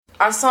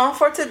Our song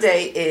for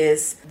today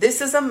is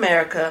This Is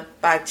America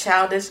by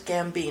Childish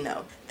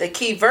Gambino. The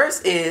key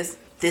verse is,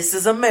 This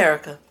is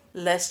America.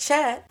 Let's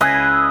chat.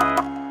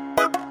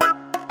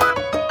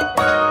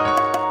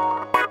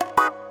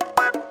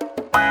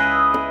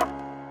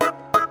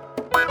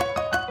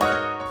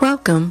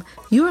 Welcome.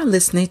 You are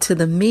listening to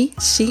the Me,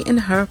 She,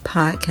 and Her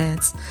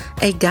podcast,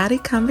 a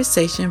guided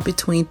conversation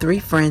between three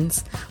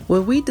friends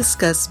where we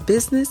discuss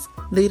business,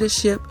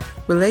 leadership,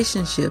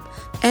 relationship,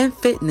 and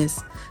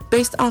fitness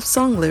based off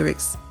song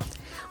lyrics.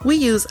 We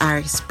use our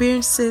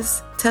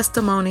experiences,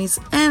 testimonies,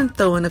 and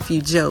throw in a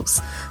few jokes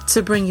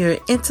to bring you an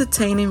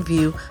entertaining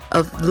view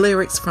of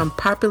lyrics from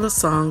popular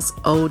songs,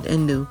 old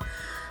and new.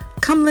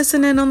 Come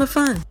listen in on the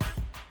fun.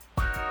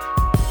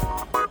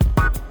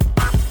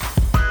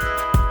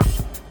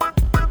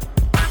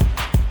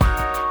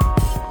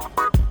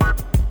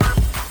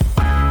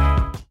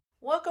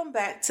 Welcome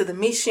back to the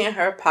Me, She, and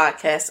Her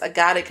podcast, a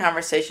guided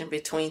conversation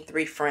between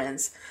three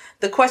friends.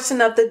 The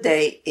question of the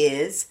day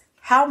is,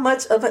 how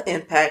much of an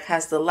impact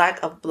has the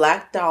lack of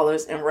Black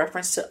dollars in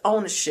reference to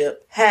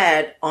ownership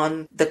had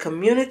on the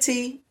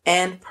community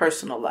and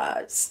personal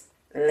lives?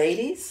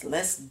 Ladies,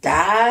 let's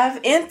dive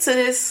into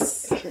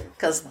this,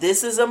 because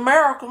this is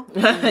America.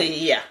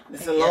 Yeah.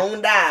 It's a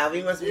long dive.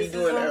 We must be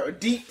doing a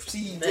deep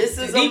sea. This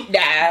is deep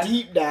dive.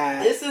 Deep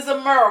dive. This is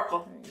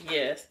America.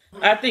 Yes.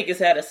 I think it's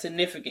had a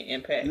significant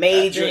impact.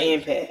 Major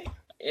impact.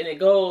 And it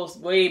goes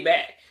way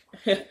back.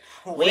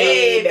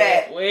 Way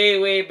back.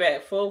 Way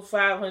back.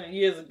 400-500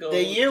 years ago.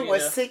 The year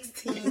was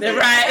 16.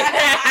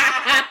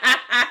 Right.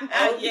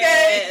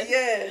 Okay,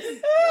 yes.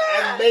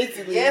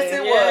 Basically. Yes,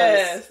 it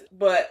was.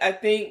 But I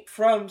think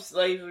from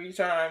slavery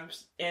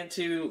times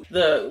into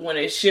when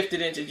it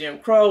shifted into Jim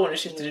Crow, when it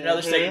shifted to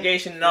other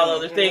segregation and all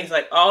other things,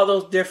 like all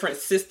those different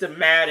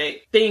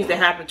systematic things that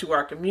happened to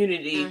our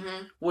community,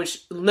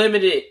 which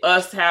limited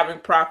us having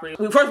property.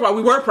 First of all,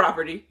 we were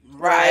property.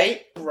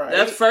 Right.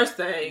 That's the first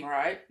thing.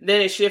 Right.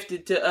 Then it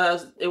shifted to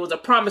us. It was a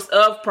promise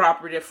of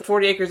property,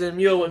 40 acres and a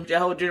mule, which the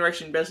whole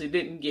generation basically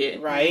didn't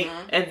get. Right.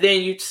 And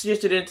then you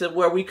shifted into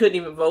where we couldn't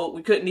even vote.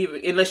 We couldn't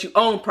even, unless you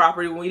own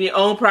property. We didn't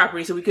own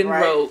property, so we couldn't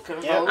vote.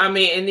 Yep. I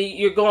mean, and then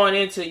you're going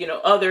into,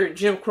 other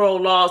Jim Crow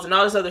laws and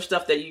all this other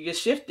stuff that you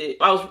just shifted.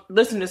 I was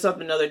listening to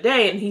something the other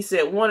day, and he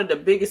said one of the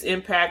biggest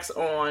impacts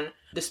on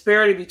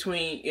disparity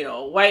between,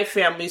 white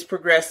families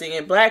progressing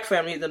and black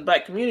families and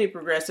black community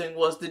progressing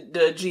was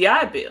the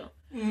GI Bill.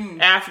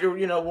 After,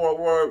 World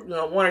War,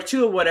 1 or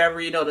 2 or whatever,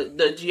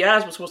 the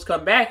GIs were supposed to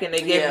come back and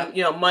they gave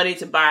them, money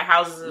to buy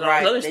houses and all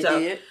this other stuff.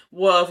 Did.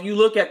 Well, if you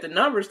look at the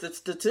numbers, the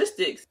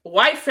statistics,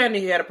 white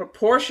family had a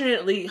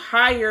proportionately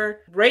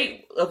higher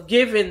rate of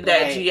giving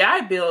that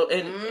GI Bill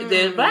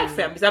than black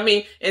families. I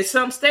mean, in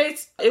some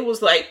states, it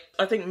was like,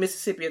 I think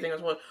Mississippi,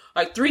 it was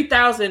like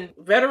 3,000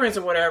 veterans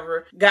or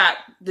whatever got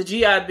the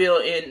GI Bill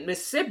in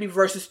Mississippi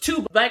versus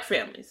 2 black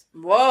families.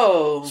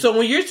 Whoa. So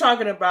when you're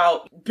talking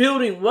about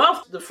building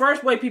wealth, the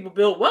first way people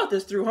build wealth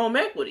is through home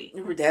equity.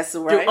 That's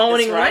right. Through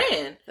owning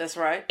land. That's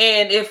right.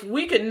 And if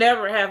we could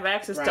never have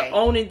access to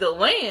owning the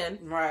land,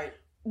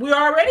 we're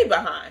already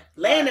behind.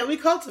 Land that we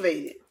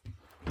cultivated.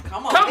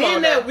 Come on.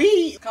 Land that we...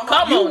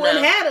 You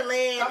wouldn't have the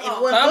land if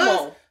it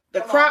wasn't the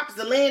crops,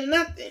 the land,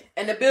 nothing.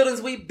 And the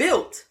buildings we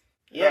built.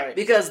 Yeah. Right.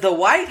 Because the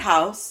White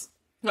House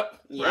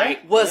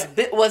was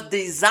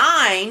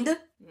designed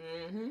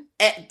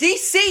at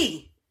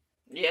DC.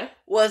 Yeah.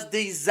 Was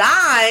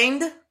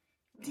designed.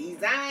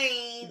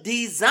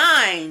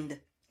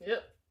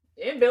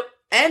 Yep.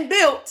 And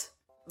built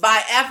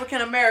by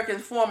African American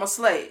former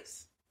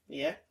slaves.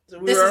 Yeah. So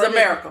this is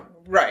America.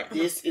 Right.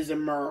 This is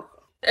America.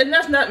 And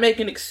that's not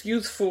making an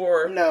excuse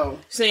for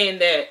saying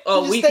that,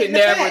 we could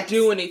never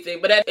do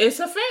anything. But it's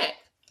a fact.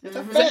 It's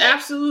an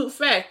absolute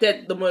fact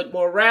that the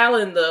morale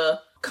and the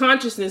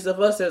consciousness of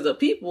us as a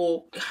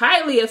people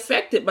highly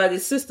affected by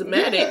these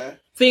systematic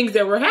things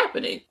that were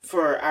happening.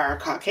 For our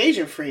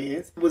Caucasian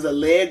friends, it was a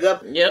leg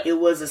up. Yep. It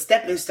was a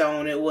stepping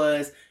stone.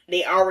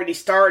 They already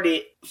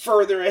started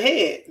further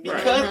ahead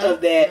because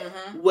of that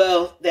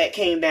wealth that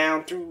came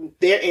down through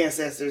their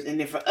ancestors. And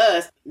then for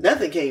us,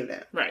 nothing came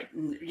down. Right.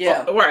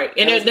 Yeah. Right.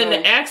 And then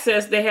the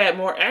access, they had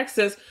more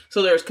access.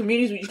 So there's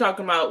communities you're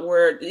talking about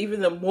where even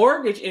the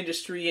mortgage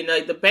industry and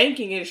like the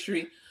banking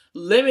industry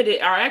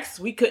limited our access.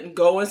 We couldn't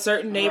go in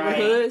certain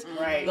neighborhoods.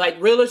 Right. Like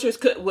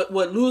realtors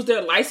would lose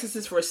their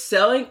licenses for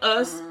selling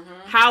us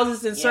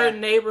houses in certain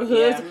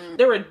neighborhoods. Yeah.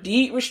 There were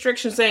deed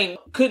restrictions saying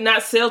could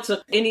not sell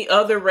to any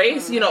other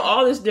race.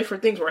 All these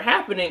different things were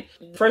happening.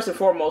 First and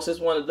foremost is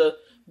one of the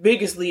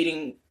biggest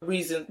leading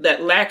reasons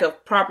that lack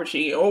of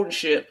property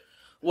ownership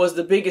was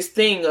the biggest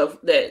thing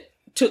that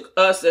took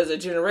us as a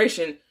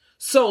generation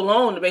so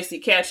long to basically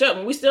catch up,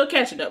 and we still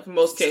catching up in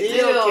most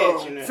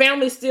cases.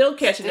 Families still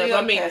catching up.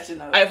 I mean,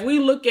 if we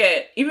look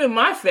at even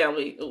my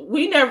family,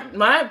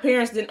 my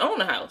parents didn't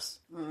own a house.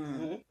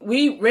 Mm-hmm.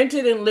 We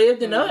rented and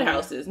lived in other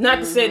houses. Not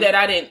to say that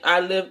I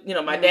lived,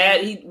 my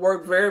dad, he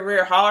worked very,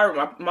 very hard.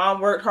 My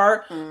mom worked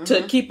hard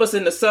to keep us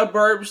in the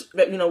suburbs.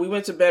 We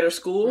went to better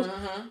schools,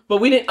 but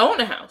we didn't own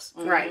a house.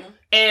 Right.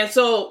 And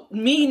so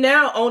me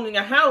now owning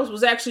a house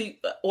was actually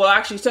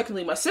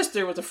technically my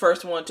sister was the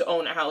first one to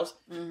own a house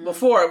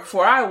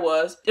before I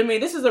was. I mean,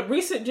 this is a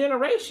recent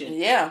generation.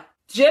 Yeah.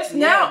 Just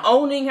now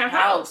owning a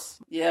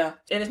house. Yeah.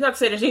 And it's not to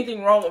say there's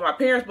anything wrong with my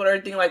parents, but or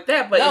anything like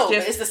that. But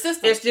it's the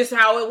system. It's just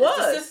how it was.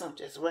 It's the system.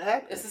 Just what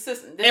happened. It's the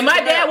system. And my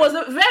dad was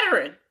a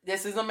veteran.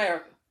 This is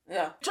America.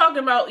 Yeah. Talking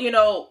about,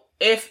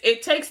 if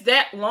it takes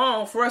that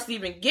long for us to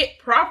even get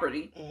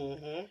property,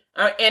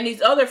 and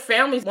these other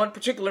families, one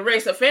particular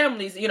race of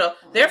families,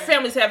 their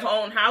families have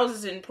owned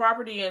houses and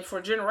property and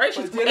for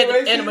generations.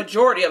 And the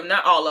majority of them,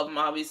 not all of them,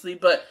 obviously,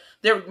 but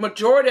the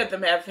majority of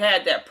them have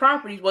had that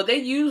property. Well, they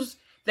use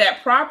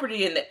that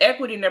property and the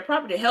equity in their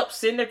property to help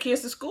send their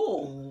kids to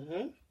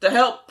school, to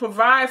help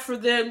provide for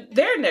them,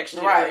 their next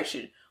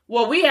generation. Right.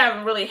 Well, we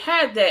haven't really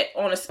had that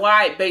on a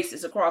wide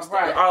basis across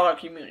all our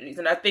communities.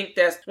 And I think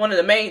that's one of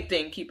the main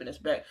things keeping us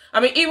back. I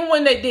mean, even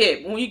when they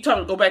did, when you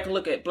go back and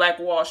look at Black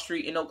Wall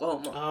Street in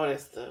Oklahoma. Oh,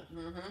 that's the...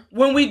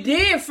 When we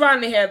did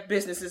finally have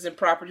businesses and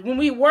property, when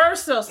we were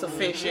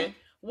self-sufficient,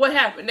 what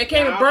happened? They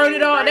came and burned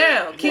it all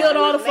down, killed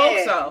all the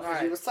folks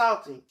off. He was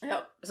salty.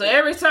 Yep. So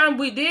every time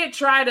we did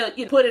try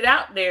to put it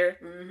out there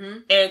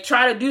and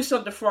try to do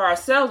something for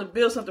ourselves and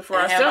build something for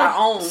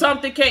ourselves,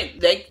 something came.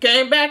 They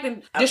came back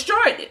and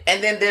destroyed it.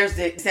 And then there's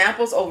the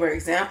examples over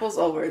examples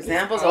over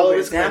examples over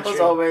examples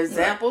over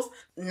examples.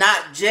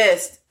 Not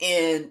just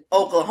in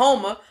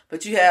Oklahoma,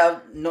 but you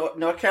have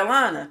North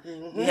Carolina.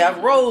 You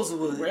have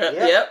Rosewood.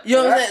 Yep. You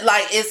know what I'm saying?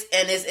 Like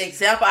it's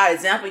example by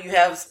example. You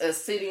have a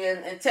city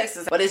in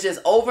Texas, but it's just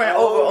over and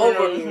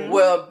over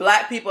where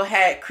Black people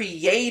had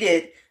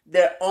created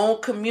their own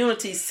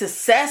communities,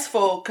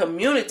 successful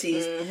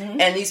communities,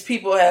 and these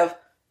people have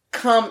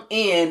come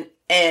in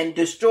and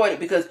destroyed it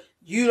because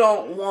you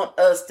don't want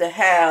us to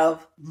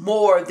have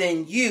more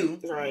than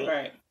you.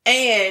 Right.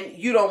 And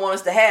you don't want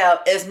us to have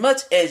as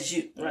much as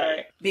you.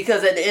 Right.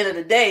 Because at the end of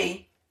the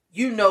day,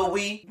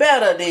 we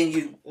better than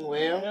you.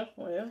 Well.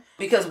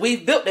 Because we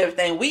built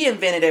everything. We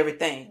invented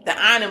everything. The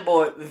ironing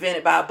board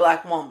invented by a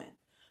Black woman.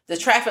 The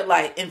traffic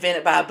light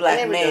invented by a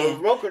Black man.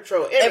 Remote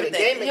control,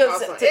 everything. Gaming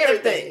console,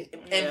 everything.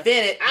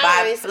 Invented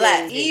by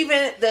Black.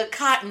 Even the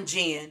cotton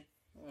gin.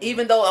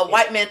 Even though a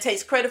white man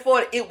takes credit for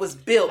it, it was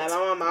built by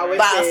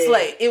a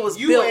slave. It was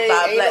built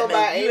by a Black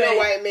man. Ain't no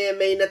white man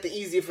made nothing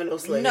easier for no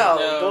slave. No.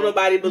 Don't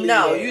nobody believe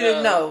that. No, you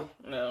didn't know.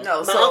 No.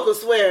 My uncle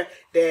swear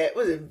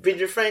that,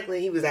 Benjamin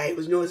Franklin, he was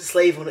a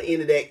slave on the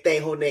end of that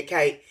thing holding that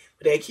kite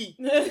with that key.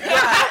 He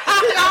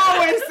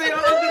always say,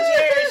 Uncle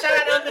Jared, shout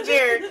out to Uncle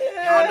Jared.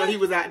 I know he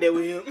was out there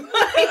with him.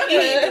 He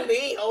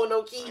ain't hold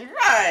no key.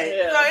 Right.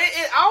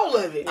 Yeah. All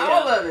of it.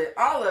 All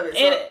of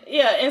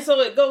it. And so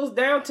it goes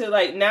down to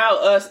now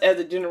us as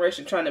a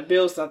generation trying to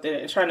build something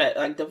and trying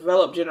to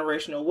develop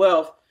generational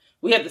wealth.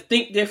 We have to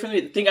think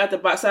differently, to think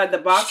outside the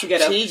box. We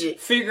got to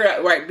figure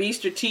out, be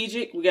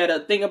strategic. We got to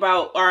think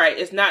about, all right,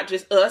 it's not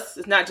just us.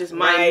 It's not just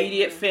my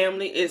immediate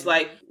family. It's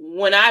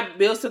when I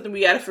build something,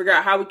 we got to figure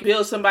out how we can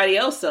build somebody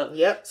else up.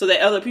 Yep. So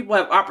that other people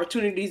have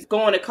opportunities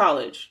going to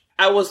college.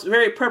 I was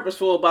very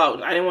purposeful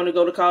about, I didn't want to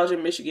go to college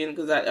in Michigan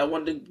because I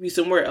wanted to be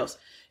somewhere else.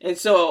 And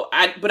so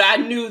but I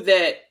knew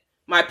that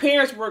my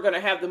parents were going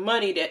to have the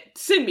money to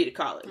send me to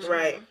college.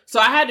 Right. So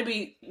I had to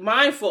be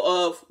mindful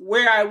of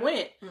where I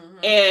went.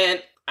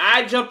 And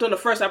I jumped on the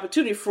first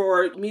opportunity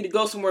for me to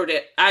go somewhere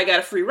that I got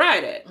a free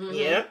ride at.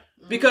 Yeah.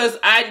 Because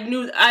I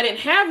knew I didn't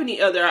have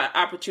any other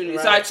opportunities.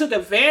 Right. So I took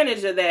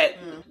advantage of that,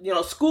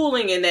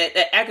 schooling and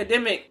that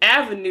academic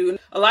avenue.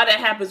 A lot of that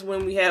happens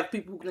when we have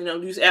people,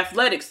 use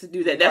athletics to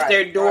do that. That's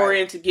their door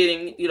into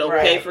getting,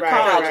 paid for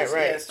colleges.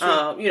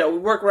 Right. We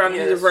work around the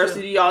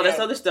university, all this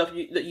other stuff.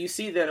 You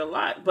see that a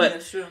lot.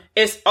 But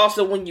it's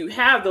also when you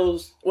have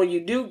those, when you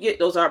do get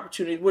those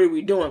opportunities, what are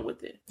we doing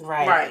with it?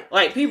 Right.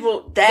 Like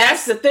people,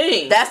 that's the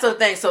thing. That's the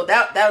thing. So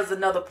that was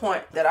another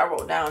point that I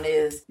wrote down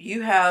is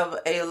you have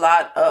a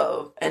lot of,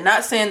 and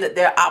not saying that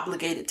they're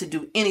obligated to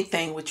do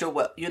anything with your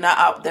wealth. They're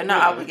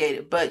not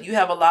obligated, but you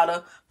have a lot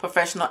of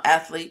professional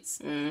athletes.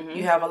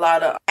 You have a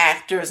lot of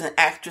actors and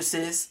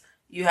actresses.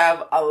 You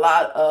have a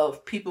lot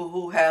of people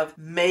who have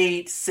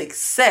made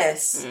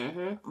success,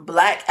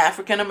 Black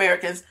African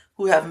Americans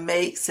who have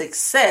made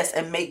success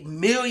and make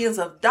millions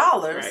of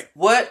dollars. Right.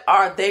 What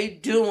are they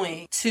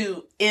doing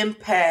to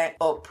impact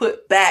or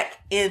put back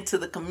into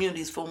the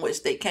communities from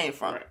which they came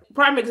from? Right.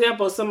 Prime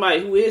example of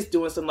somebody who is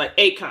doing something like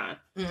Akon.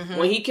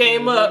 When he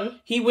came up,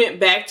 he went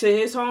back to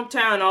his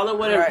hometown, all that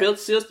whatever, built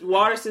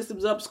water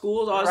systems up,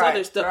 schools, all this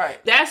other stuff.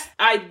 Right. That's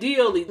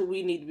ideally what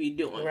we need to be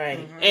doing. Right.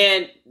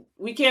 And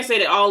we can't say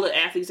that all the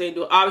athletes ain't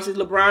doing. Obviously,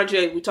 LeBron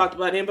James, we talked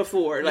about him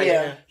before.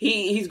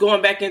 He's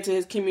going back into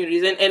his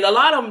communities, and a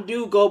lot of them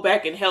do go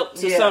back and help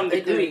to some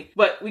degree.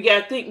 But we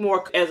got to think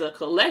more as a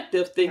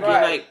collective, thinking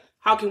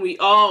how can we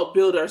all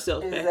build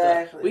ourselves back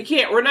up?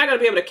 Exactly. We're not going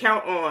to be able to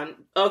count on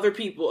other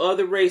people,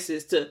 other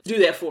races to do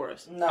that for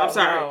us. No, I'm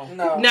sorry.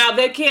 no. Now,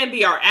 they can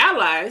be our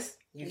allies.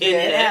 You can be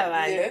an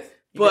ally. Yes.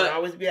 You can But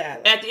always be an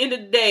ally. at the end of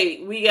the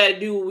day, we got to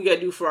do what we got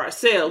to do for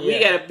ourselves. Yeah.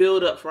 We got to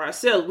build up for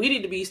ourselves. We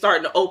need to be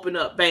starting to open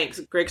up banks.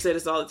 Greg said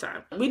this all the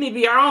time. We need to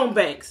be our own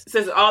banks. He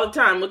says it all the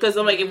time because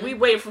I'm like, if we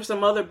wait for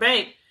some other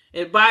bank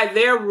and by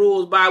their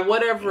rules, by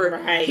whatever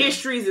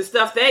histories and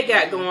stuff they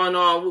got going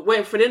on,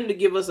 waiting for them to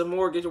give us a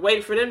mortgage,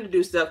 waiting for them to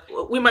do stuff,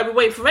 we might be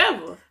waiting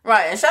forever.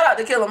 Right, and shout out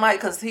to Killer Mike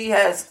because he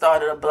has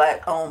started a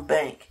black-owned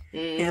bank.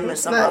 Him and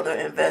some other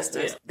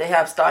investors, they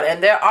have started,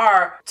 and there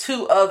are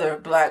 2 other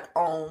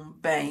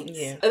black-owned banks.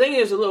 Yeah. I think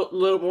there's a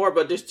little more,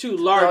 but there's 2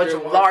 larger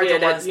ones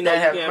that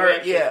have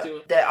access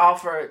to. that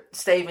offer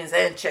savings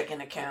and checking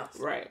accounts.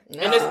 Right,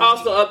 and it's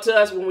also up to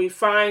us when we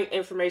find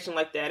information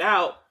like that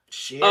out.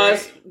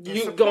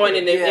 You going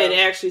in and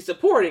actually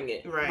supporting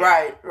it.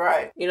 Right.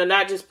 You know,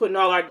 not just putting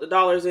all our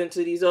dollars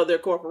into these other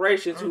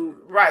corporations who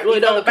really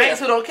don't the banks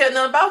who don't care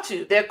nothing about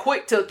you. They're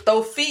quick to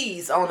throw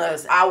fees on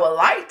us. I would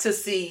like to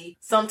see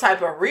some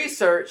type of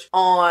research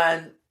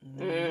on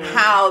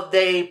how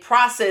they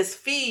process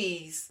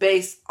fees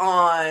based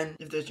on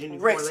if there's any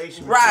race.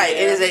 correlation. Right.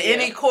 Is there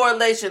any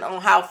correlation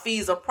on how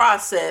fees are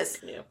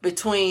processed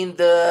between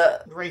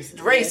the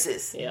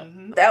races? Yeah.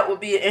 That would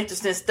be an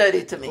interesting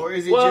study to me. Or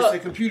is it just a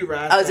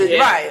computerized thing?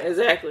 Right.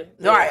 Exactly.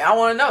 Right. I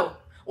want to know.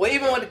 Well,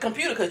 even with the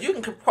computer, because you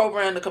can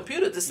program the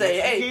computer to say,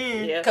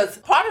 hey, because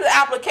part of the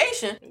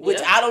application,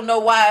 which I don't know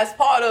why it's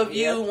part of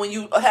you when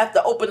you have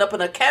to open up an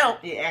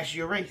account. It asks you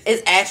your race.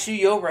 It asks you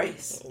your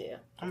race. Yeah.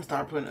 I'm gonna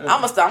start putting other.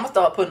 I'm gonna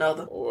start putting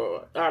other.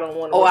 Or I don't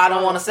want to. Oh, I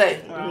don't want to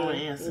say. I don't want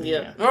to answer.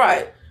 Yeah.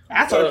 Right.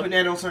 I started putting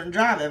that on certain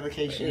drive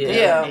applications.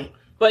 Yeah.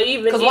 But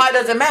even because why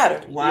does it matter?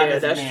 Why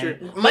does that's it matter?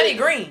 true. Money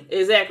green.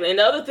 Exactly. And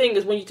the other thing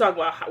is when you talk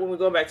about when we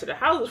go back to the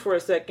houses for a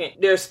second,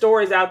 there's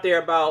stories out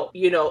there about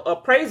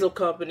appraisal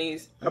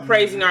companies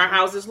appraising our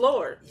houses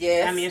lower.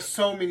 Yes. I mean, it's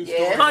so many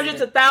stories. Hundreds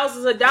of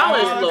thousands of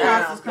dollars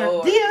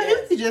lower.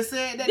 He just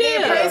said that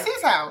they appraised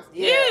his house.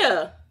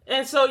 Yeah.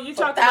 And so you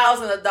talk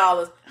thousands of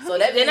dollars. So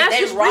that means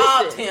they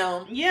robbed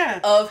him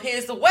of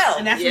his wealth.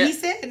 And that's what he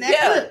said in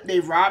that clip. They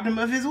robbed him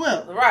of his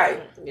wealth.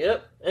 Right.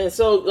 Yep. And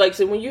so,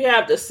 when you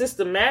have the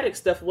systematic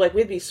stuff,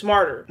 we'd be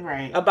smarter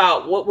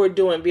about what we're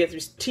doing, be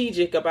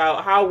strategic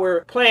about how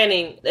we're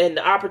planning and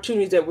the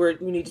opportunities that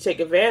we need to take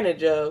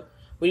advantage of.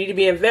 We need to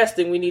be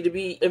investing. We need to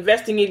be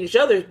investing in each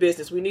other's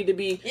business. We need to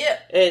be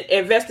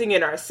investing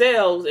in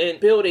ourselves and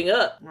building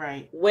up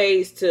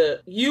ways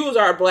to use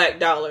our black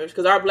dollars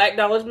because our black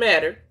dollars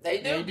matter.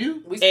 They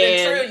do. We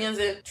spend trillions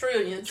and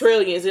trillions.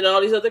 Trillions in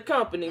all these other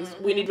companies.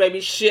 Mm-hmm. We need to maybe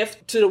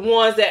shift to the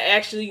ones that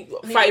actually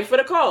fight for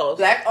the cause.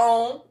 Black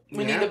owned.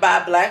 We need to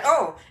buy black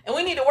owned. And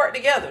we need to work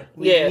together.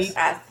 Yes.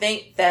 I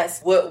think that's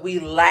what we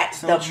lack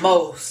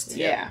most.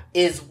 Yeah.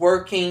 Is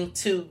working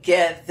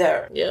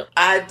together. Yep.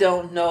 I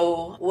don't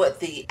know what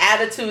the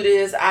attitude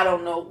is. I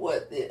don't know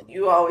what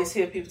you always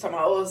hear people talking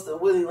about, it's the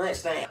Willie Lynch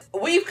thing.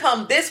 We've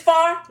come this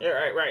far.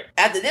 Yeah, right.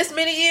 After this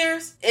many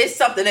years, it's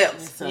something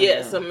else.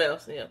 Something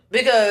else. Yeah.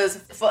 Because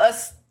for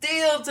us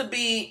still to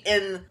be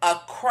in a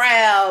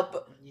crab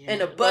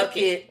in a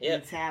bucket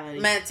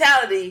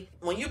mentality,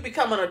 when you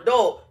become an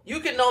adult, you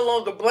can no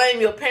longer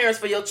blame your parents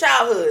for your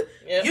childhood.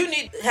 Yep. You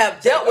need to have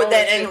dealt with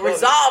that and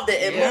resolved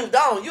it and moved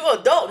on. You're an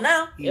adult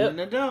now. You're an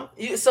adult.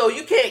 So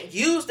you can't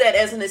use that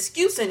as an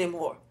excuse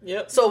anymore.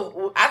 Yep.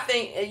 So I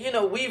think,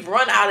 we've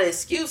run out of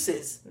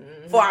excuses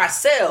for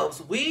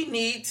ourselves. We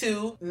need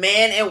to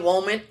man and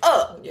woman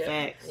up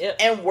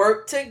and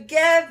work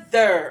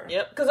together.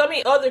 Yep.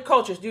 Because, other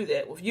cultures do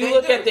that. If you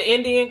look at the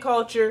Indian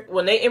culture,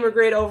 when they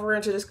immigrate over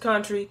into this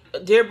country,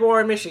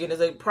 Dearborn, Michigan is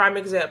a prime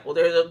example.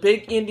 There's a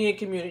big Indian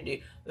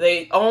community.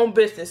 They own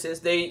businesses.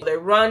 They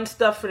run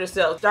stuff for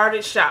themselves,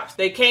 started shops.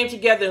 They came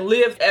together and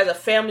lived as a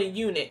family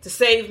unit to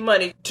save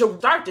money, to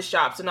start the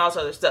shops and all this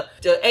other stuff.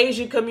 The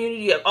Asian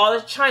community, all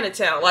this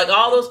Chinatown,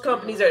 all those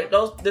companies,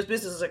 those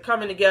businesses are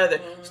coming together,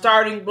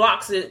 starting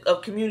blocks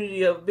of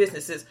community of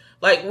businesses.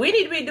 We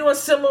need to be doing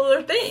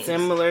similar things.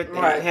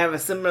 Have a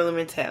similar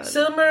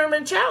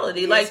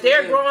mentality.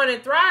 They're growing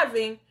and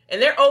thriving.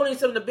 And they're owning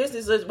some of the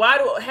businesses. Why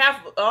do half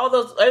all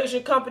those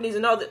Asian companies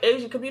and all the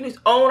Asian communities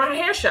own our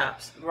hair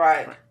shops?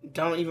 Right.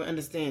 Don't even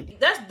understand.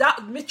 That's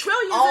trillions of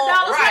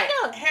dollars right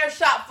now. Hair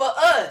shop for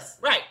us.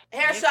 Right.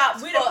 Hair shops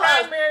for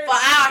us, for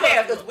our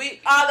hair, because we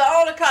are the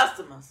only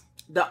customers.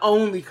 The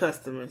only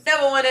customers.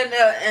 Never went in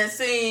there and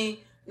seen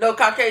no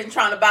Caucasian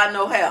trying to buy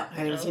no hair.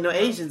 I didn't see no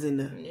Asians in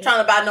there. Trying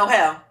to buy no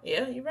hair.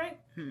 Yeah, you're right.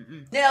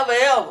 Never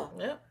ever.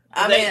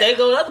 Yeah. They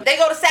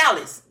go to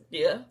Sally's.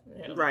 Yeah.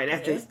 Right,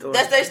 that's their store.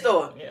 That's their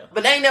store. Yeah.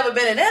 But they ain't never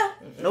been in there.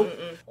 Nope.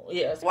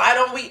 Yes. Why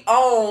don't we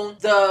own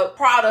the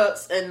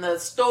products and the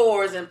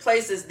stores and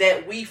places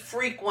that we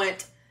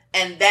frequent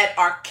and that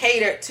are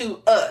catered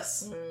to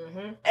us?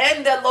 Mm-hmm.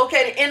 And they're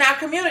located in our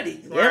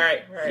communities.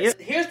 Right. Yep.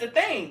 Here's the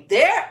thing.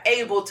 They're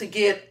able to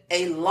get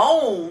a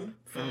loan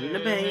From the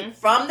bank.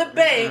 From the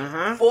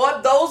bank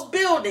for those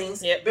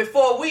buildings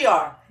before we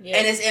are. Yep.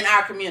 And it's in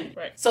our community.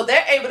 Right. So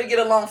they're able to get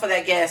a loan for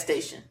that gas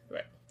station.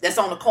 Right. That's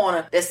on the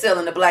corner that's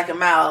selling the Black and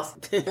Miles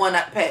one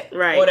night pack.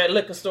 Right. Or that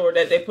liquor store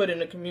that they put in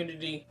the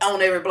community.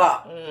 On every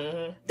block.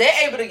 Mm-hmm.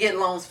 They're able to get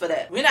loans for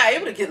that. We're not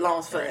able to get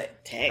loans for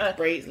that. Tax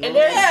breaks, loans.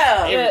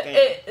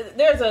 And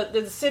there's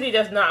a city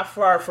that's not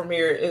far from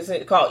here. It's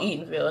called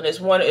Eatonville. And it's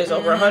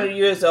over 100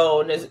 years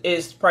old. And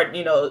it's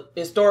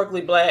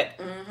historically Black.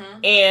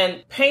 Mm-hmm.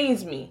 And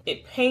pains me.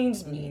 It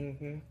pains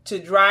me to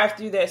drive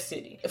through that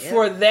city. Yep.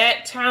 For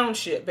that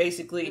township,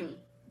 basically,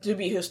 to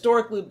be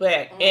historically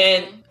Black.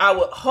 And I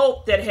would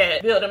hope that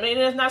had built. I mean,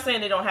 it's not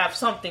saying they don't have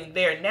something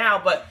there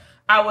now, but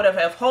I would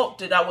have hoped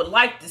that I would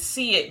like to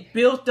see it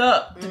built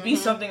up to be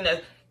something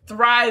that's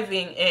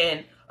thriving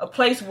and a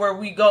place where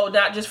we go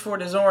not just for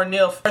the Zora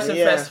Neale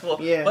Festival,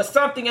 but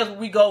something else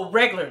we go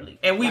regularly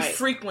and we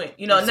frequent,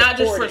 not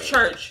just for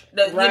church.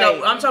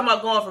 I'm talking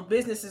about going for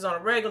businesses on a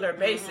regular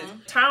basis.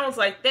 Towns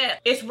like that,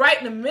 it's right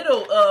in the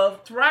middle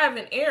of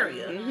thriving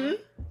area.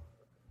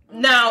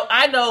 Now,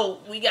 I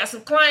know we got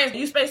some clients,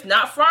 use space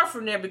not far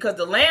from there because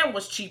the land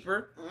was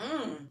cheaper.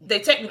 They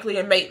technically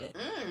in Maitland.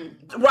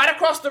 Right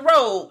across the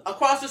road.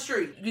 Across the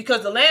street.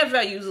 Because the land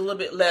value is a little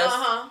bit less.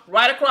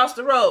 Right across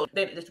the road.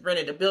 They just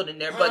rented a building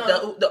there. But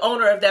the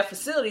owner of that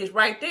facility is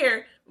right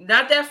there.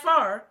 Not that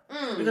far.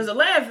 Because the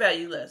land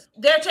value less.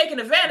 They're taking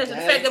advantage of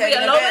the fact that we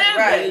got low land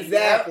value.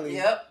 Exactly.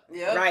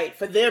 Yep. Right.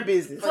 For their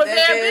business. For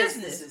their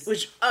businesses.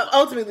 Which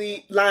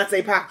ultimately lines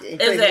their pocket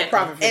and creates more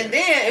profit for them. And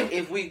then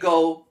if we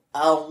go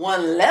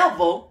one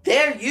level,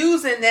 they're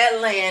using that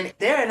land.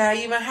 They're not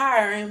even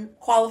hiring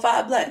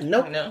qualified Black.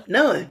 Nope.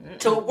 None.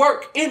 To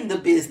work in the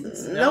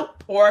business.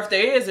 Nope. Or if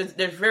there is,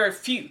 there's very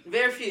few.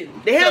 Very few.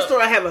 The hair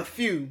store have a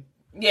few.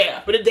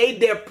 Yeah. But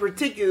they're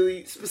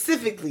particularly,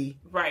 specifically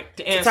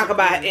to talk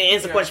about and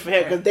answer questions for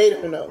hair because they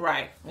don't know.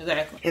 Right.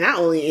 Exactly. And not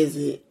only is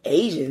it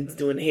Asians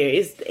doing the hair,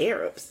 it's the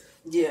Arabs.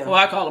 Yeah. Well,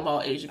 I call them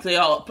all Asian. They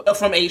all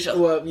from Asia.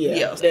 Well,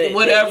 yeah.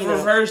 Whatever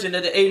version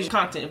of the Asian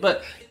content.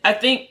 But I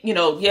think,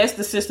 yes,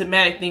 the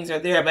systematic things are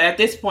there. But at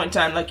this point in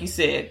time, like you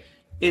said,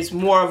 it's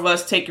more of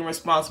us taking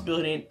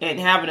responsibility and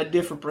having a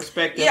different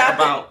perspective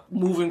about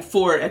moving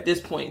forward at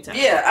this point in time.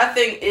 Yeah, I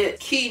think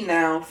it's key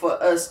now for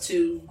us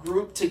to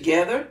group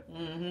together.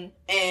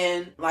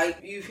 And like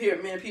you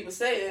hear many people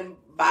saying,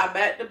 buy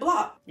back the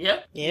block.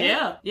 Yep.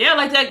 Yeah.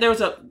 Like that. There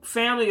was a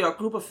family or a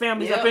group of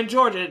families up in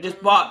Georgia that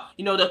just bought,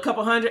 the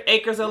couple 100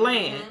 acres of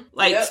land.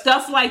 Like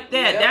stuff like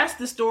that. That's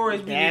the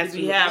stories we need to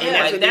be having.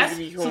 Like that's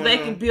so they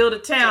can build a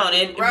town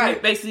and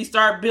basically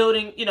start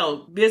building,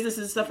 businesses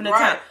and stuff in the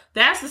town.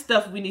 That's the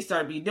stuff we need to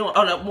start be doing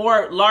on a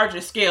more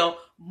larger scale,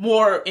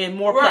 more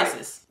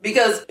places.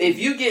 Because if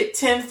you get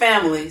 10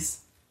 families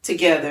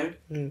together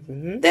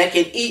that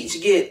can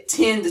each get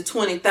 $10,000 to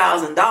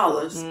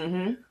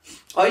 $20,000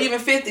 or even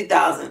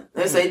 $50,000.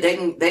 Let's say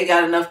they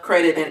got enough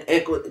credit and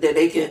equity that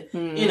they can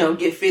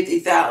get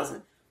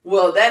 $50,000.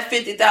 Well, that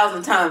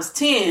 50,000 times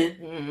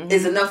 10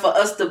 is enough for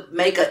us to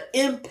make an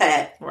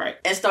impact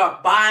and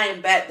start buying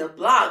back the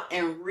block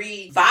and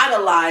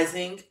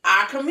revitalizing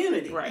our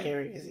community. Right.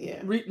 Areas,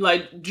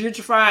 like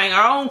gentrifying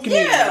our own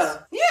communities.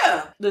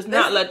 Yeah. Let's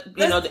not let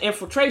the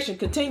infiltration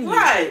continue.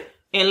 Right.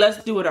 And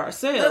let's do it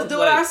ourselves. Let's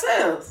do it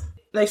ourselves.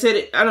 Like I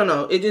said, I don't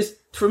know. It just,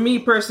 for me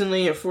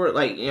personally, and for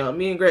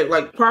me and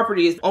Greg,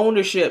 property is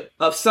ownership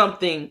of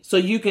something, so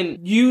you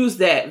can use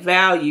that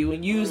value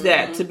and use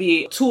that to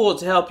be a tool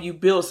to help you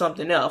build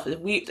something else.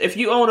 If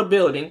you own a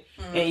building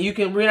and you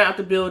can rent out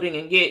the building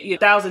and get a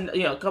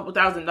couple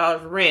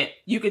 $1,000 rent,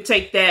 you could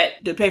take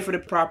that to pay for the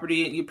property,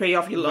 you pay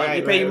off your loan,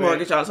 you pay your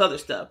mortgage, all this other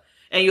stuff,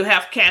 and you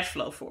have cash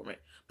flow for it.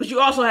 But you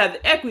also have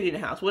the equity in the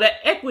house. Well, that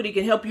equity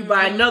can help you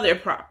buy another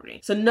property.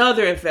 It's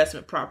another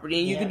investment property.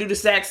 And you can do the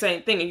exact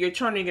same thing. And you're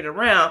turning it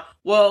around.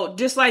 Well,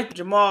 just like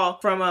Jamal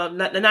from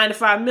the 9 to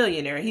 5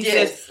 Millionaire. He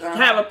says,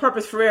 have a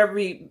purpose for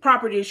every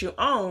property that you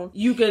own.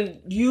 You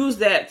can use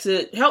that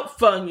to help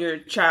fund your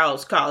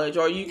child's college.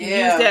 Or you can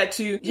use that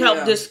to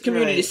help this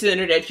community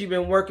center that you've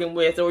been working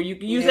with. Or you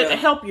can use that to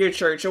help your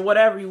church or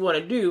whatever you want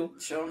to do.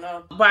 Sure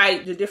enough.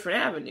 By the different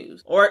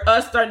avenues. Or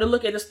us starting to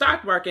look at the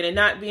stock market and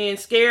not being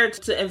scared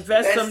to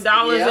invest some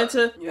dollars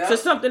into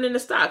something in the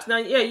stocks. Now,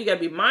 you got to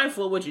be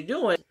mindful of what you're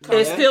doing.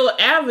 It's still an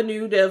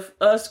avenue of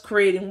us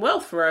creating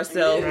wealth for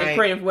ourselves and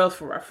creating wealth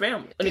for our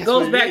family. And it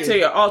goes back to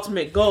your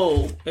ultimate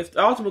goal. If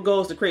the ultimate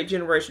goal is to create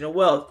generational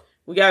wealth,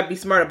 we got to be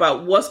smart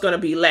about what's going to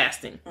be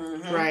lasting.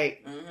 Right.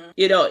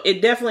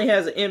 It definitely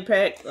has an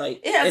impact.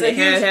 It has a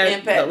huge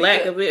impact. The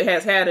lack of it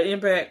has had an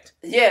impact.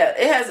 Yeah,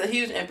 it has a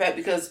huge impact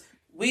because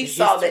we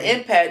saw the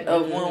impact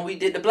of when we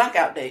did the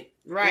blackout date.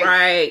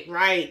 Right.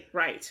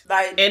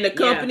 And the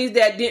companies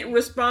that didn't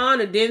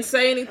respond and didn't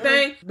say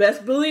anything,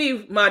 best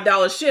believe my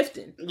dollar's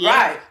shifting.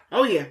 Right.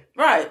 Oh, yeah.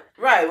 Right.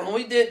 When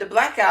we did the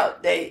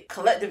blackout day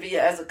collectively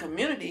as a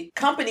community,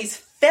 companies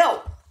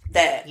felt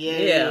that.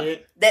 Yeah.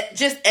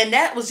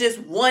 That was just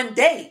one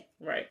day.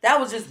 Right. That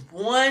was just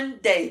one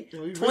day.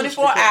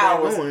 24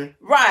 hours.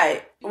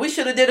 Right. We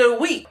should have did it a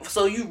week,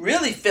 so you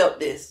really felt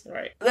this.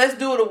 Right. Let's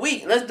do it a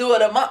week. Let's do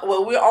it a month.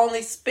 Well, we're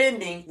only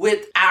spending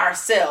with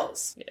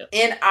ourselves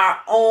in our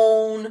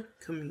own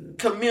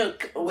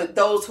community with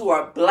those who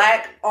are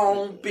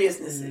Black-owned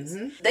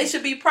businesses. They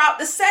should be proud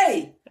to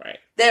say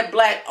they're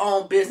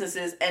Black-owned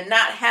businesses and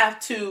not have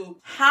to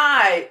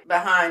hide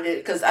behind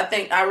it. Because I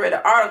think I read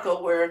an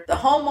article where the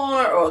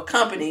homeowner or a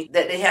company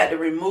that they had to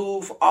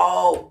remove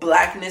all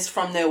Blackness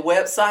from their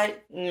website.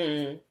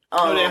 The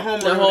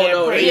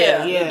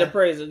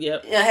appraisal,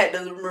 had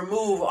to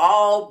remove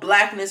all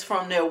Blackness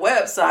from their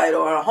website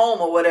or a home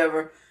or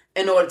whatever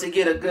in order to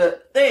get a good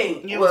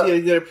thing. Get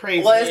a good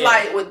appraisal. Well, it's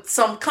like with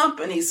some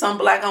companies, some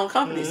Black-owned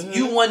companies,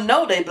 you wouldn't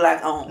know they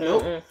Black-owned.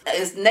 Nope.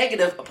 It's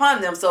negative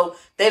upon them, so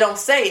they don't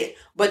say it.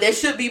 But they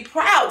should be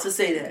proud to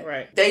say that.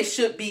 Right. They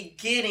should be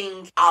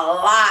getting a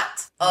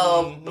lot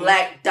of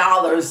Black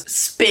dollars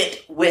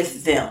spent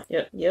with them.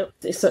 Yep.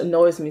 It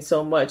annoys me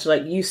so much.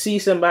 Like, you see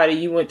somebody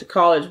you went to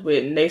college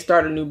with and they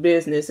start a new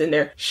business and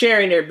they're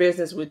sharing their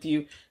business with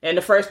you, and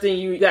the first thing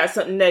you got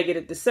something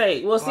negative to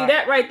say. Well, see,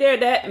 that right there,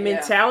 that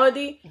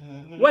mentality,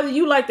 whether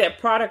you like that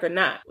product or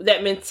not,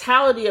 that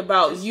mentality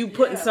about you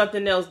putting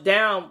something else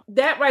down,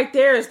 that right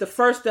there is the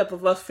first step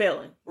of us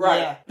failing. Right.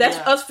 Yeah. That's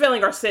us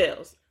failing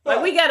ourselves.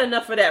 Like, we got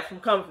enough of that from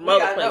coming from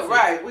other places.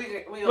 Right.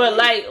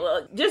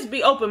 But just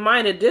be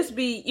open-minded. Just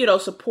be,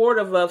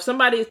 supportive of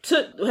somebody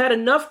had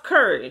enough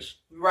courage.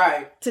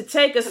 Right. To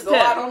take a to step. Go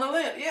out on a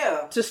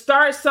limb, to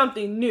start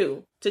something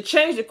new. To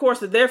change the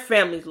course of their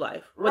family's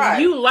life.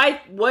 Whether you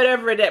like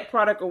whatever that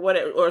product or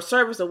whatever, or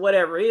service or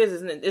whatever it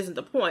is, isn't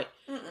the point.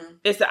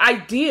 It's the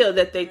idea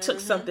that they took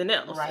something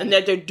else. Right. And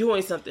that they're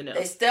doing something else.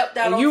 They stepped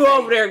out and you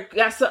over there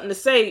got something to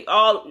say,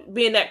 all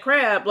being that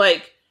crab,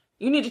 like,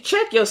 you need to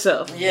check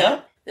yourself.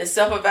 Yeah. The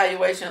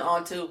self-evaluation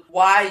onto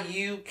why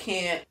you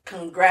can't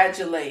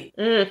congratulate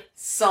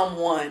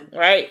someone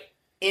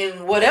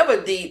in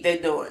whatever deed they're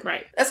doing.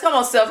 Right. Let's come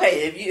on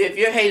self-hate. If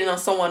you're hating on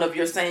someone of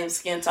your same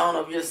skin tone,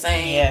 of your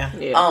same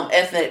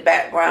ethnic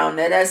background,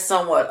 that's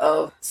somewhat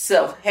of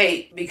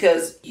self-hate,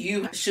 because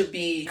you should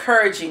be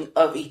encouraging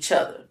of each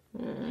other.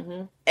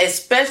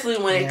 Especially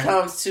when it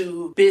comes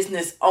to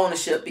business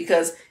ownership,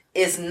 because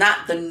it's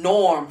not the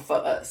norm for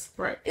us.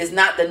 Right. It's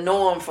not the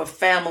norm for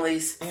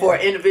families, for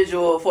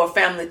a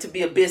family to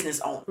be a business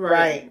owner.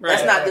 Right.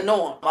 That's not the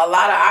norm. A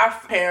lot of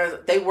our parents,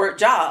 they worked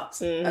jobs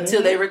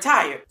until they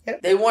retired.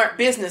 Yep. They weren't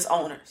business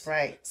owners.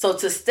 Right. So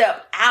to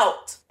step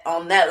out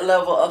on that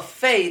level of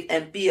faith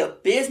and be a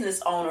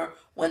business owner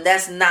when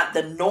that's not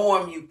the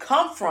norm you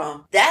come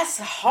from, that's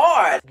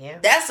hard. Yeah.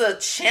 That's a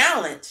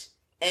challenge.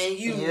 And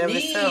you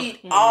need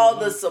all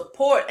the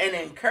support and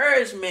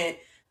encouragement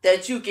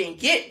that you can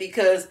get,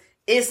 because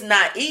it's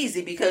not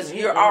easy, because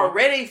you're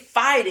already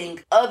fighting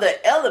other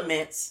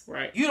elements.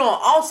 Right. You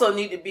don't also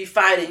need to be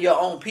fighting your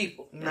own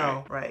people.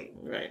 No. Right.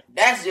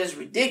 That's just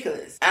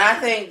ridiculous. And I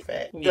think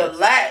the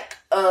lack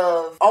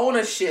of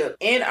ownership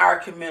in our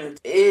community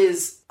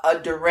is a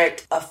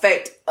direct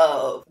effect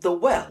of the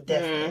wealth.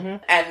 Definitely.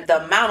 And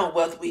the amount of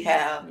wealth we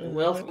have.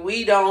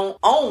 We don't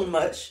own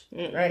much.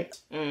 Right.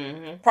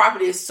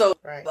 Property is so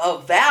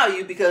of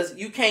value because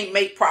you can't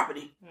make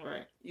property.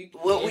 Right.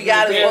 What we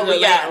got is what we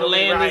got. The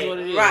land is what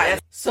it is. Right.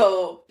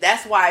 So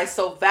that's why it's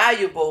so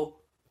valuable.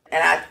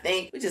 And I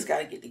think we just got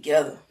to get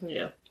together.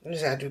 Yeah. We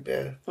just got to do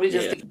better. We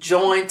just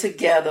join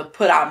together,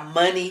 put our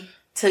money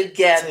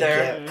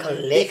together,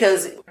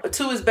 because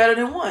two is better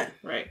than one.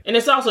 Right. And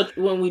it's also,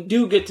 when we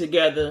do get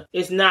together,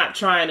 it's not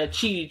trying to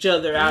cheat each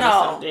other out of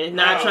something. It's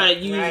not trying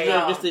to use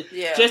them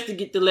just to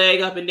get the leg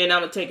up, and then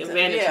I'm going to take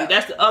advantage of you.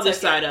 That's the other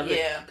side of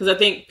it. Because I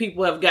think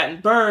people have gotten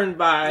burned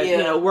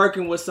by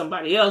working with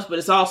somebody else, but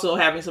it's also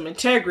having some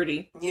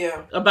integrity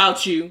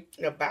about you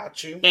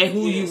and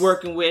who you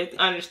working with,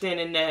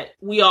 understanding that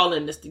we all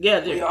in this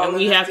together, and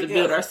we have to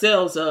build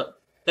ourselves up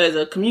as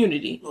a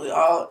community. We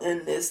all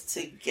in this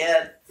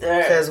together.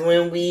 Because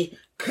when we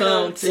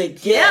come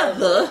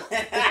together,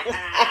 it's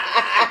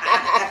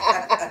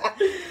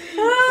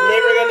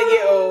never gonna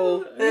get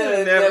old.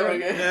 Never.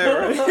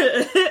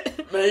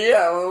 But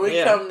when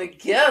we come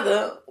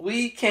together,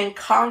 we can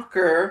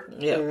conquer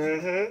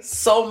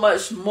so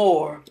much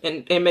more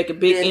and make a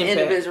big impact.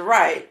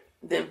 Individual,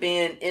 than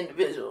being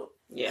individual.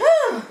 Yeah.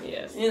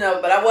 Yes.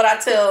 But what I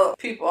tell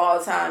people all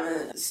the time,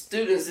 and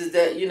students, is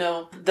that,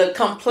 the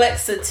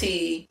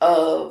complexity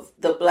of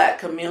the Black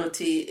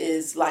community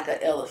is like an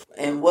elephant.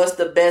 And what's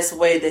the best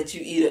way that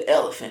you eat an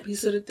elephant?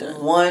 Piece at a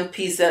time. One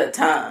piece at a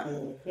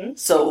time.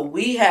 So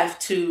we have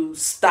to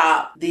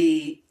stop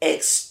the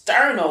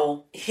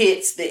external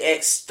hits, the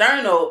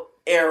external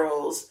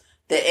arrows,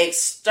 the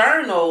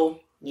external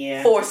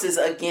forces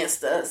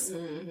against us,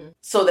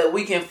 so that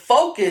we can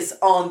focus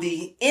on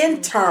the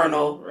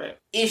internal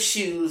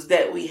issues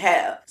that we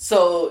have.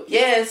 So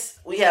yes,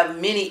 we have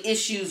many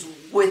issues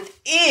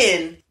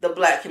within the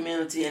Black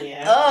community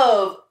and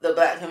of the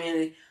Black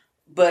community,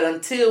 but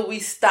until we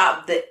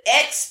stop the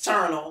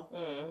external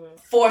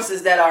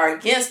forces that are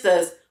against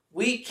us,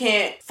 we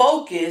can't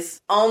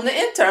focus on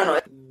the internal.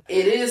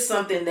 It is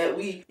something that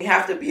we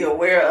have to be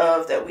aware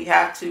of, that we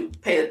have to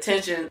pay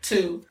attention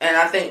to. And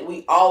I think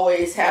we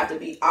always have to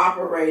be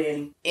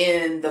operating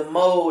in the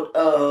mode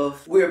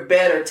of we're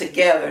better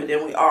together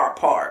than we are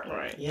apart.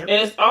 Right. Yep. And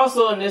it's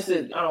also, and this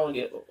is, I don't want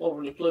to get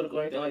overly political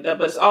or anything like that,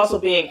 but it's also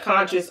being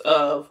conscious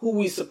of who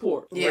we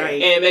support. Yeah.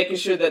 Right. And making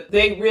sure that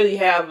they really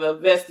have a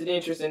vested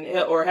interest in,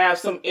 or have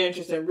some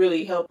interest in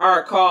really help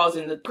our cause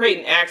and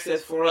creating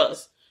access for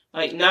us.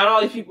 Like, not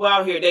all these people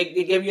out here, they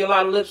give you a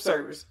lot of lip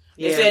service.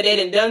 They said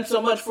they done so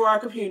much for our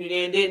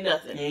community and did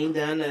nothing. They ain't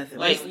done nothing.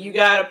 Like, you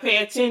gotta pay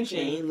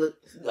attention.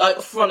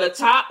 From the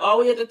top, all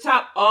the way at the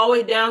top, all the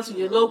way down to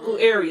your local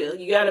area.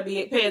 You gotta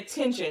pay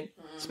attention,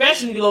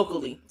 especially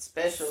locally.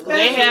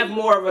 They have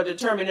more of a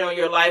determinant on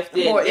your life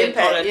than more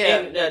impact, on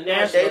a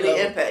national daily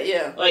level. Impact,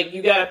 yeah. Like,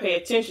 you gotta pay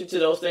attention to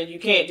those things. You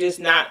can't just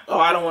not,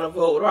 I don't want to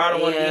vote, or I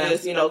don't want to do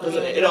this, because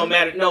it don't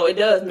matter. No, it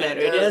does matter.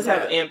 It does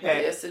have an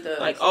impact. Yes, it does.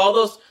 Like, all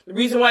those, the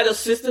reason why those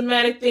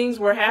systematic things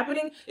were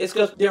happening is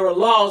because there were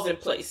laws in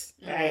place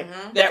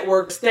that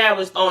were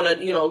established on a,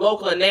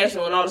 local and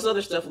national and all this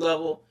other stuff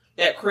level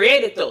that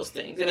created those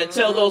things. And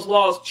until those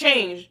laws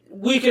change,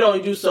 we can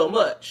only do so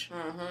much.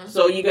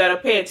 So you got to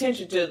pay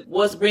attention to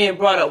what's being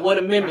brought up, what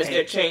amendments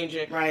they're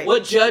changing,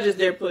 what judges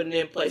they're putting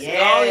in place. And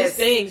all these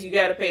things, you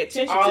got to pay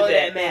attention to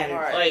that.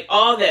 Matters. Like,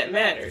 all that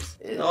matters.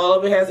 And all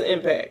of it has an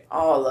impact.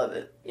 All of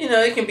it.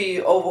 It can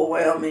be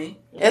overwhelming.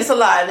 It's a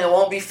lot, and it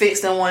won't be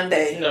fixed in one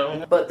day.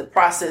 No. But the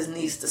process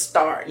needs to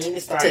start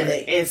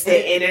today. And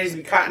there's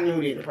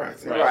be the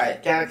process.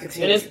 Right. Gotta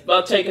continue. And it's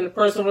about taking the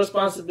personal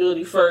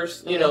responsibility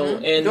first,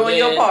 and doing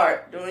your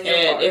part.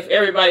 And if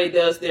everybody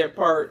does their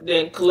part,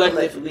 then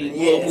collectively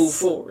we'll move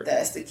forward.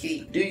 That's the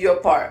key. Do your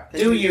part.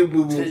 Do you,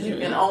 boo-boo. Because you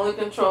can only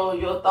control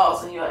your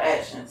thoughts and your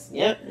actions.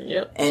 Yep.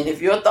 And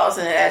if your thoughts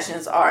and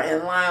actions are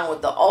in line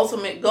with the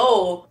ultimate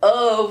goal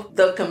of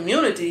the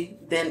community,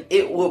 then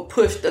it will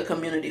push the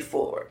community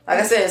forward. Like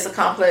I said, it's a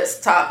complex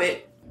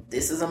topic.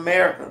 This is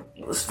America.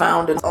 It was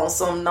founded on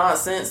some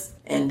nonsense,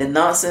 and the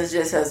nonsense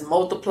just has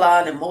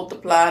multiplied and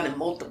multiplied and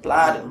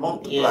multiplied and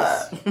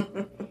multiplied.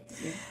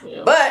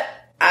 Yes. But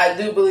I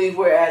do believe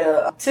we're at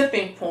a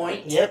tipping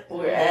point. Yep.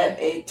 We're at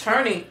a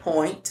turning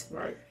point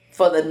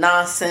for the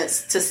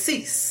nonsense to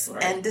cease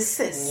and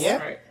desist.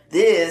 Yep. Right.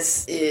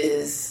 This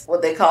is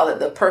what they call it,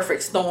 the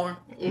perfect storm.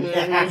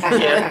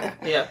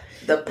 Yeah.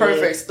 The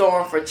perfect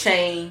storm for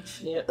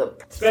change. Yeah.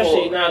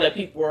 Especially now that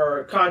people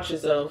are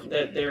conscious of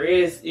that there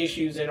is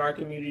issues in our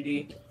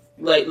community.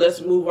 Like,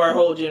 let's move our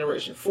whole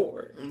generation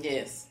forward.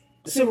 Yes.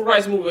 The civil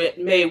rights movement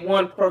made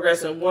one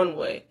progress in one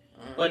way.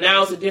 But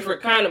now it's a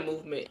different kind of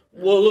movement.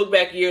 We'll look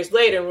back years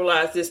later and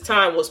realize this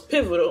time was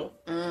pivotal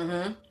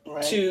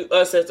to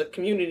us as a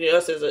community,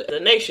 us as a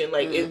nation.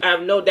 Like, I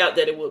have no doubt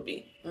that it will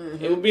be.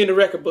 It will be in the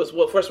record books.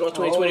 Well, first of all,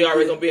 2020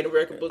 already going to be in the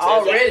record books.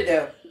 Already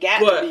there. Got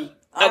to be.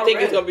 I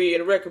think it's going to be in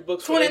the record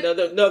books for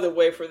another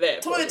way for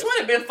that.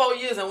 2020 been 4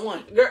 years and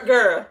one.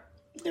 Girl.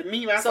 The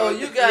meme so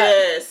you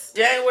got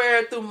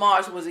January through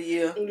March was a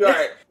year.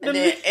 Right. And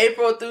then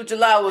April through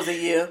July was a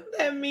year.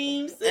 That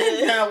meme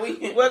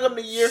said, welcome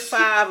to year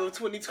 5 of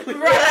 2020.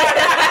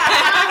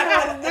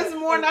 Right. This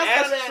morning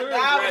I saw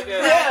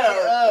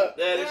that.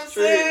 That is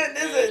true.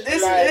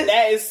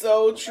 That is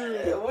so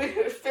true. We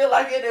feel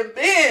like it had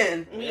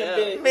been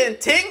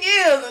 10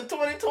 years in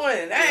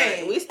 2020.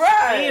 Dang. We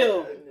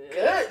still.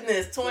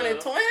 Goodness,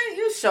 2020,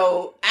 you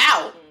showed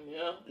out.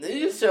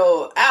 You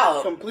showed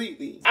out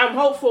completely. I'm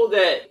hopeful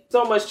that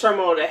so much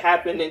turmoil that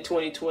happened in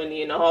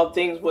 2020 and all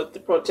things with the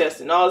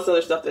protests and all this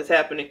other stuff that's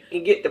happening, you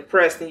can get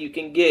depressed and you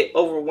can get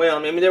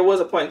overwhelmed. I mean, there was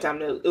a point in time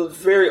that it was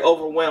very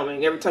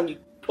overwhelming. Every time you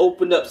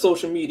opened up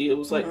social media, it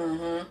was like,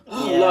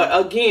 Lord,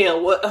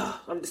 again, what?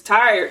 I'm just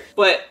tired.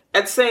 But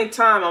at the same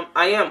time,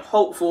 I am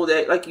hopeful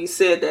that, like you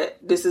said, that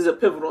this is a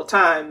pivotal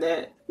time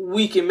that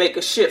we can make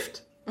a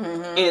shift.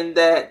 And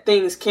that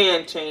things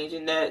can change,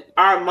 and that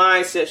our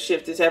mindset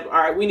shift is happening. All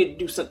right, we need to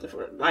do something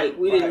for it. Like,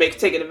 we need to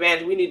take an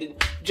advantage. We need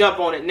to jump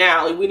on it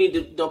now. Like, we need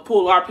to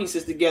pull our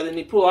pieces together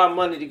and pull our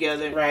money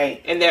together.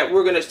 Right. And that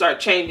we're going to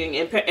start changing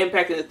and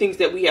impacting the things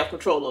that we have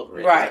control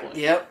over. Right.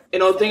 Yep.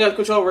 And the only thing you have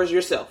control over is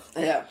yourself.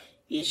 Yeah.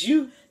 It's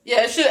you.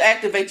 Yeah, it should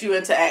activate you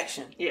into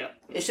action. Yeah.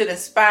 It should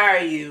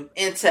inspire you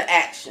into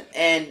action,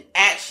 and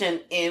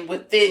action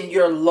within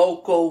your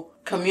local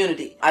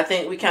community. I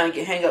think we kind of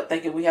get hang up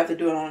thinking we have to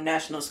do it on a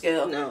national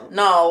scale.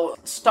 No,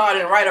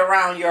 starting right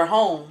around your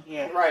home,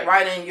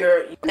 right in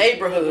your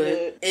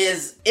neighborhood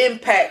is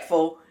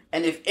impactful.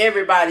 And if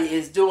everybody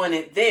is doing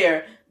it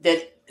there,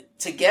 that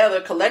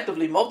together,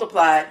 collectively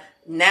multiplied,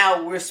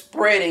 now we're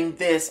spreading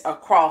this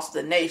across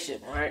the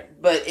nation.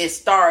 Right. But it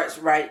starts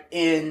right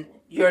in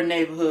your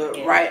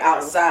neighborhood, right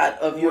outside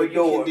of your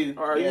door.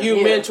 Or you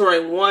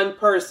mentoring one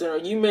person, or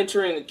you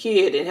mentoring a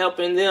kid and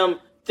helping them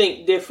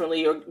think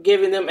differently, or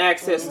giving them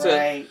access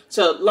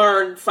to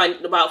learn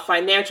about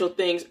financial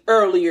things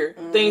earlier,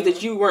 things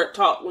that you weren't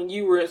taught when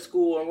you were in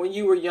school or when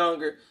you were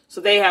younger, so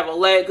they have a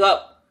leg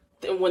up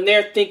when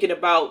they're thinking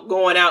about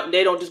going out, and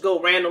they don't just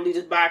go randomly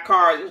just buy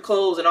cars and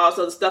clothes and all this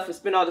other stuff and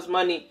spend all this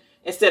money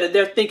instead of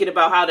they're thinking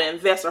about how to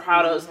invest or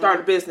how to start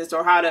a business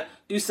or how to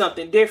do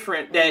something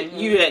different that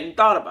you hadn't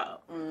thought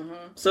about.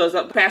 So it's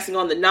like passing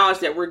on the knowledge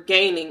that we're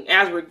gaining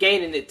as we're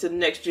gaining it to the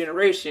next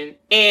generation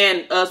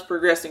and us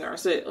progressing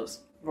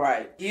ourselves.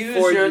 Right. Use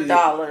your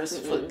dollars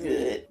for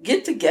good.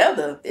 Get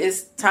together.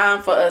 It's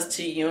time for us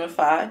to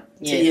unify,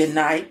 to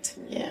unite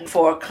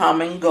for a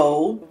common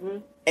goal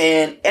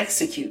and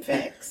execute.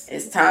 Facts.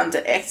 It's time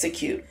to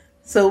execute.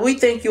 So we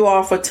thank you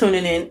all for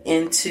tuning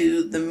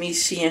into the Me,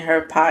 She, and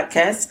Her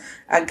podcast,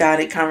 a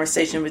guided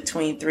conversation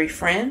between three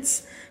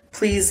friends.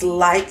 Please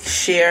like,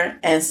 share,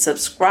 and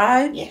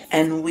subscribe,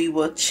 and we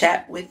will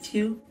chat with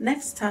you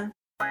next time.